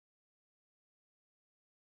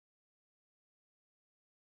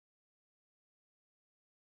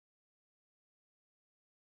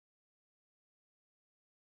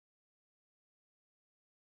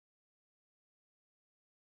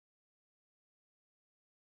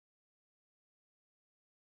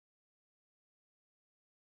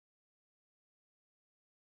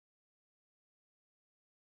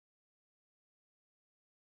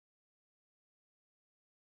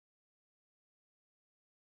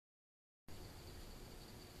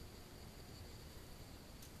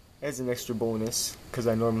as an extra bonus, because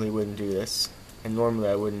I normally wouldn't do this, and normally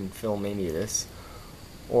I wouldn't film any of this,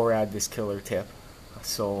 or add this killer tip.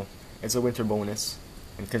 So, it's a winter bonus,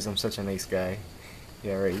 and because I'm such a nice guy.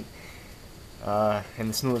 Yeah, right. And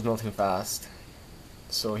the snow is melting fast.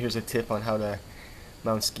 So here's a tip on how to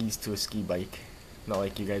mount skis to a ski bike. Not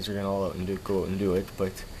like you guys are gonna all go out and do it,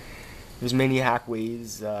 but there's many hack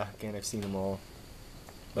ways. Again, I've seen them all,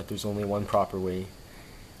 but there's only one proper way.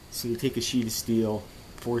 So you take a sheet of steel,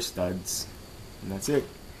 4 studs, and that's it.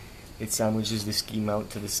 It sandwiches the ski mount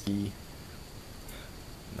to the ski.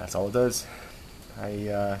 And that's all it does.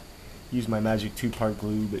 I use my magic 2-part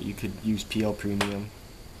glue, but you could use PL Premium.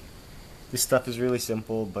 This stuff is really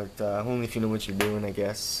simple, but only if you know what you're doing, I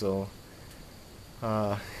guess. So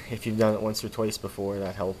if you've done it once or twice before,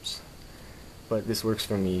 that helps. But this works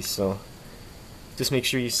for me, so just make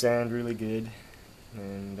sure you sand really good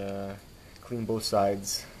and clean both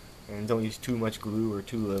sides, and don't use too much glue or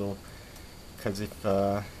too little, because if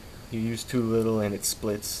you use too little and it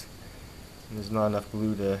splits and there's not enough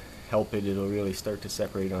glue to help it, it'll really start to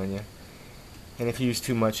separate on you. And if you use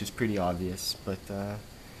too much, it's pretty obvious, but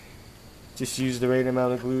just use the right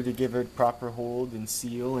amount of glue to give it proper hold and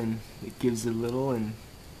seal, and it gives it a little, and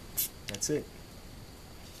that's it.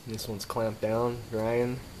 This one's clamped down,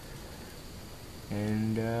 drying,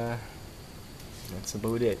 and that's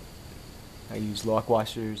about it. I use lock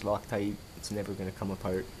washers, Loctite. It's never going to come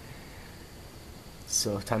apart.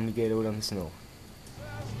 So time to get out on the snow.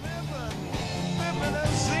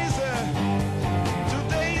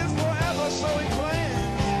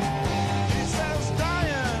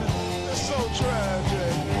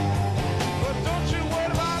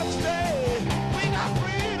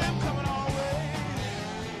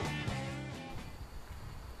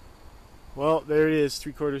 Well, there it is,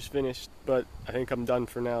 3/4 finished, but I think I'm done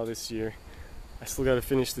for now this year. I still got to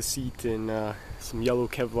finish the seat and some yellow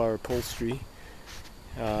Kevlar upholstery.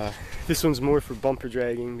 This one's more for bumper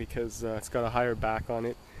dragging because it's got a higher back on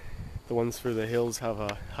it. The ones for the hills have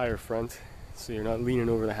a higher front, so you're not leaning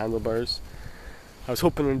over the handlebars. I was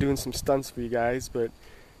hoping on doing some stunts for you guys, but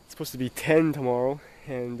it's supposed to be 10 tomorrow,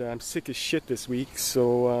 and I'm sick as shit this week,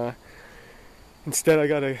 so instead I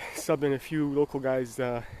got to sub in a few local guys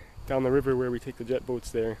down the river where we take the jet boats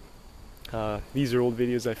there. These are old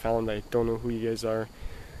videos I found. I don't know who you guys are.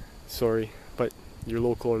 Sorry, but you're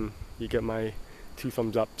local and you get my 2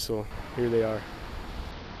 thumbs up, so here they are.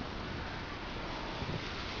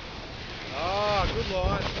 Ah, good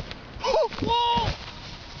line. Oh, whoa!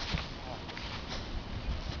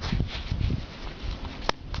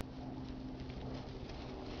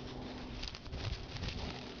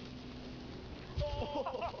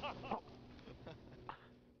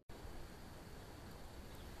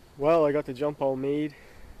 Well, I got the jump all made.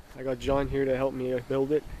 I got John here to help me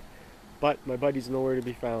build it, but my buddy's nowhere to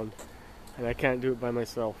be found, and I can't do it by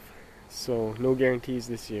myself, so no guarantees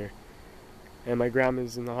this year. And my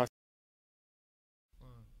grandma's in the hospital.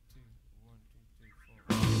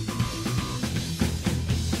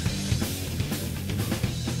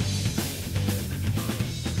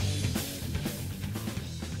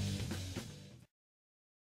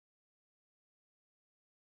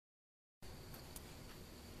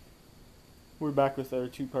 We're back with our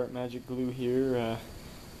 2-part magic glue here.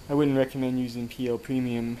 I wouldn't recommend using PL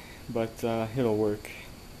Premium, but it'll work.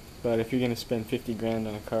 But if you're going to spend 50 grand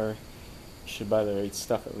on a car, you should buy the right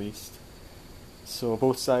stuff at least. So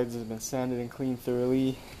both sides have been sanded and cleaned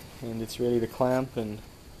thoroughly, and it's ready to clamp and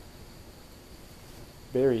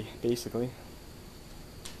bury, basically.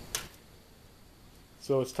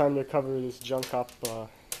 So it's time to cover this junk up.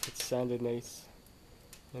 It's sanded nice,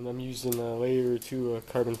 and I'm using a layer or 2 of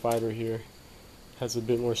carbon fiber here. Has a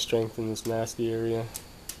bit more strength in this nasty area,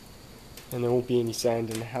 and there won't be any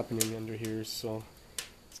sanding happening under here, so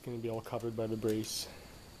it's going to be all covered by the brace.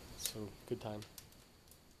 So good time.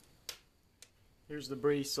 Here's the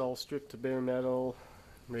brace all stripped to bare metal,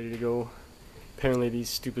 ready to go. Apparently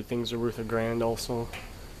these stupid things are worth $1,000 also,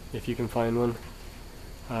 if you can find one.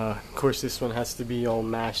 Of course this one has to be all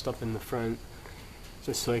mashed up in the front,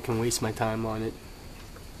 just so I can waste my time on it,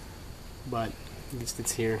 but at least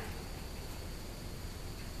it's here.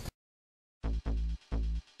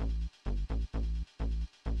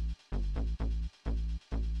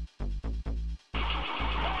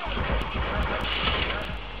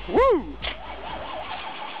 Woo!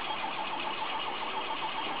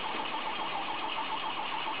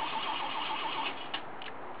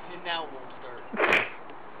 And now it won't start.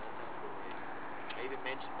 I even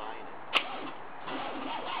mentioned buying it.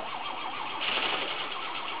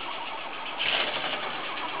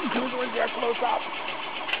 Get close up.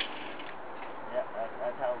 Yeah,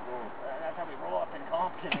 that's how it goes. That's how we roll up in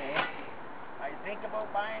Compton, eh?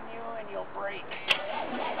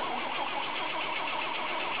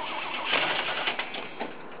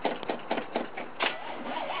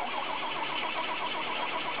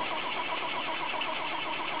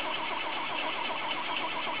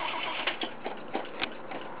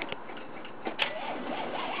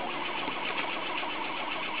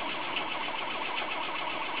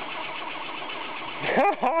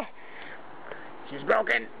 She's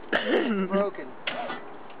broken. Broken.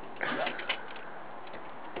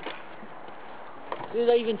 Is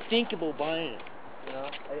that even thinkable buying it? You know,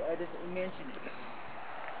 I just mentioned it.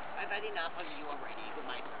 I've had enough of you already. Good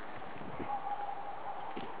my turn.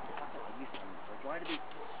 Like, why do they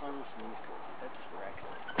funnel from these coaches? That's just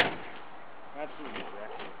reckless. Absolutely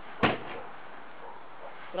reckless.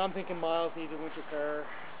 But I'm thinking Miles needs a winter car.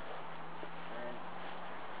 And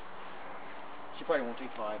she probably won't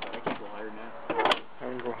take 5, but I can't go higher than that. I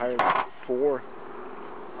can go higher than 4.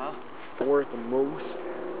 Huh? 4 at the most.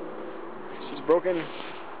 She's broken.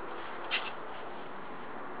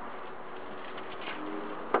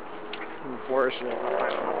 Unfortunately.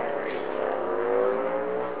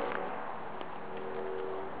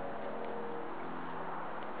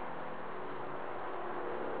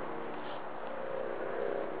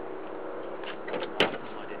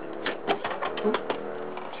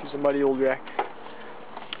 She's a muddy old wreck.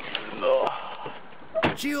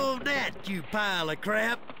 Chill that, you pile of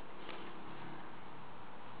crap.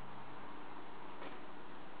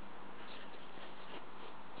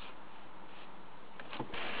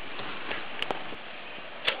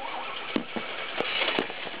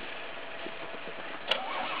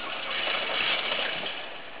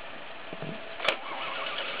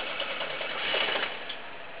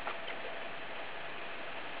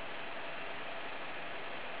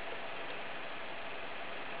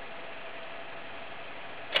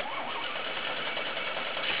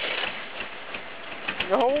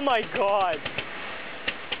 Oh my god!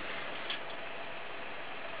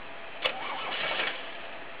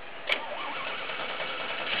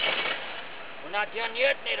 We're not done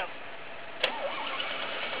yet, Native.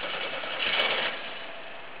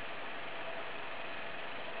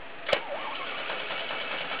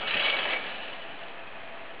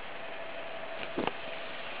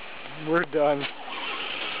 We're done.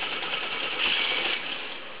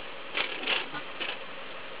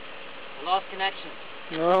 I lost connection.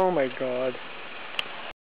 Oh my god.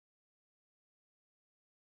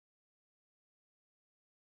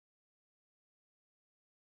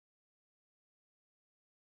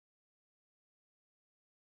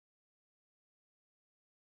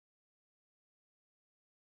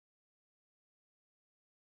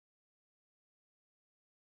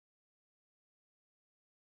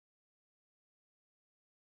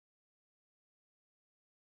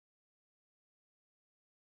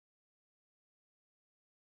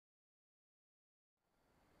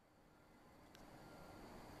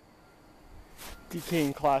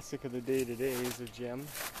 Decaying classic of the day today is a gem.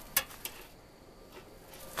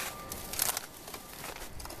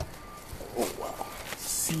 Oh wow.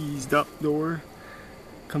 Seized up door.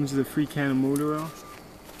 Comes with a free can of motor oil.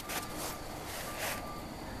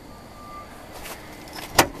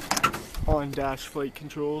 On dash flight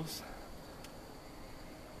controls.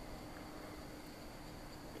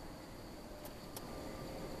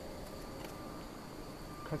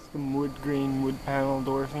 Custom wood grain wood panel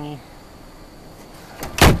door thingy.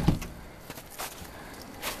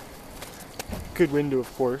 Good window,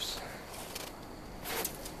 of course.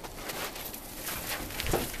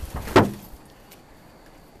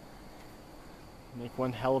 Make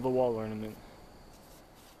one hell of a wall ornament.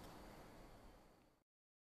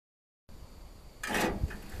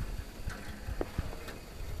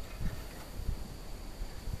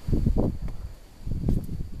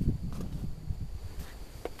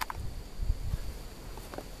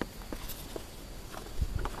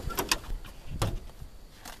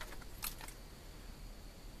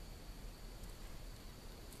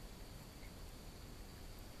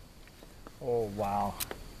 Oh wow.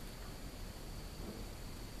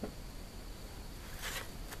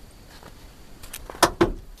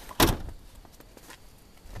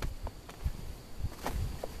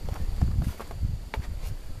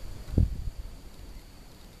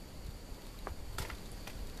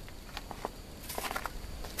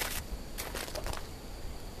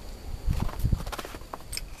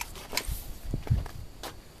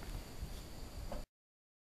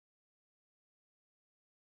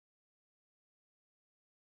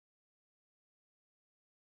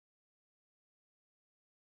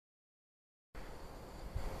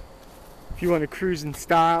 If you want to cruise in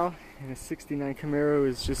style and a 69 Camaro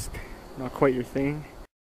is just not quite your thing,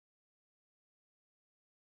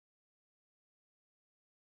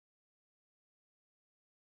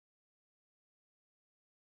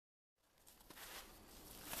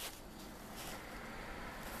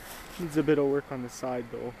 needs a bit of work on the side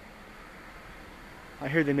though. I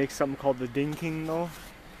hear they make something called the decaying though.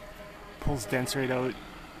 Pulls dents right out.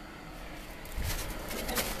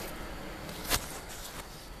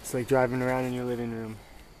 It's like driving around in your living room.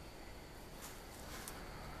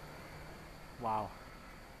 Wow.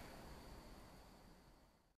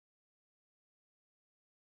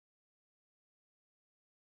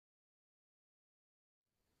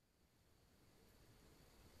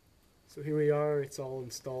 So here we are, it's all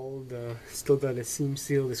installed. Still got to seam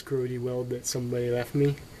seal this grody weld that somebody left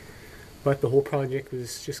me. But the whole project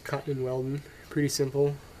was just cutting and welding. Pretty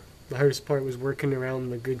simple. The hardest part was working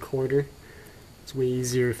around the good quarter. It's way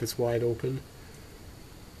easier if it's wide open.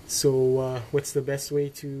 So what's the best way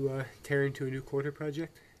to tear into a new quarter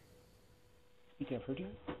project? You can't hurt you?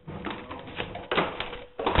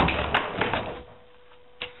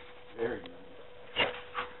 Very nice.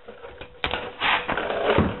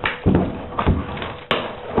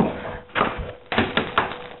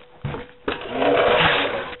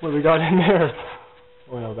 What do we got in there?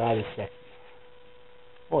 Oh no, that is sexy.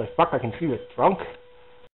 Holy fuck, I can see the trunk.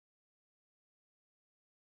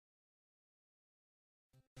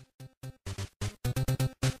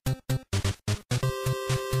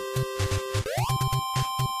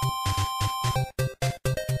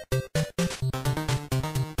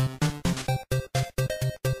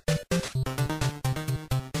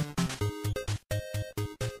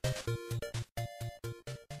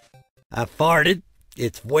 I farted,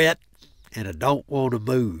 it's wet, and I don't want to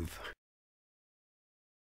move.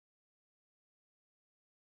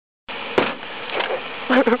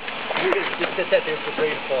 Just set that there for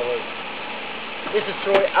Ray to fall out. This is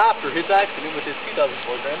Troy after his accident with his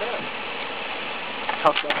 2004 Grand Am.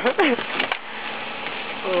 Tough that.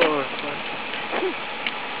 Oh, it's fun.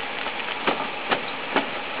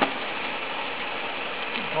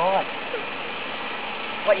 God.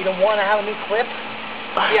 What, you don't want to have a new clip?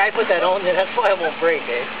 Yeah, I put that on there, that's why it won't break,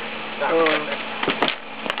 eh?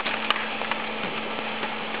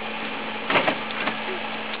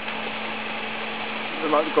 It's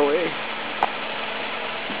about to go away.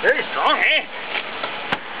 Very strong, eh?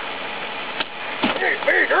 Very,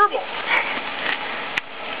 very durable.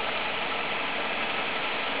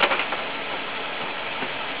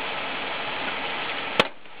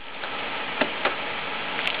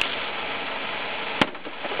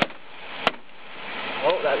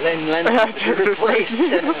 Oh, that lens is replaced.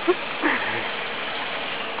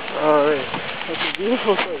 Alright, that's a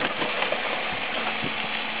beautiful thing.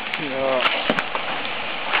 No.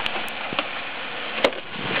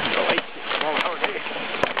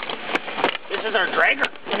 This is our dragger.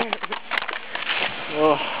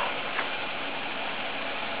 Oh.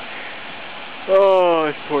 Oh,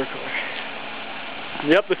 this poor car.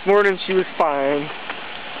 Yep, this morning she was fine.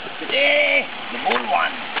 Today, the bull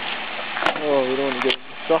one. Oh, we don't want to get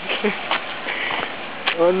stuck.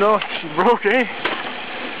 Oh no, she broke, eh?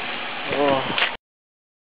 Oh.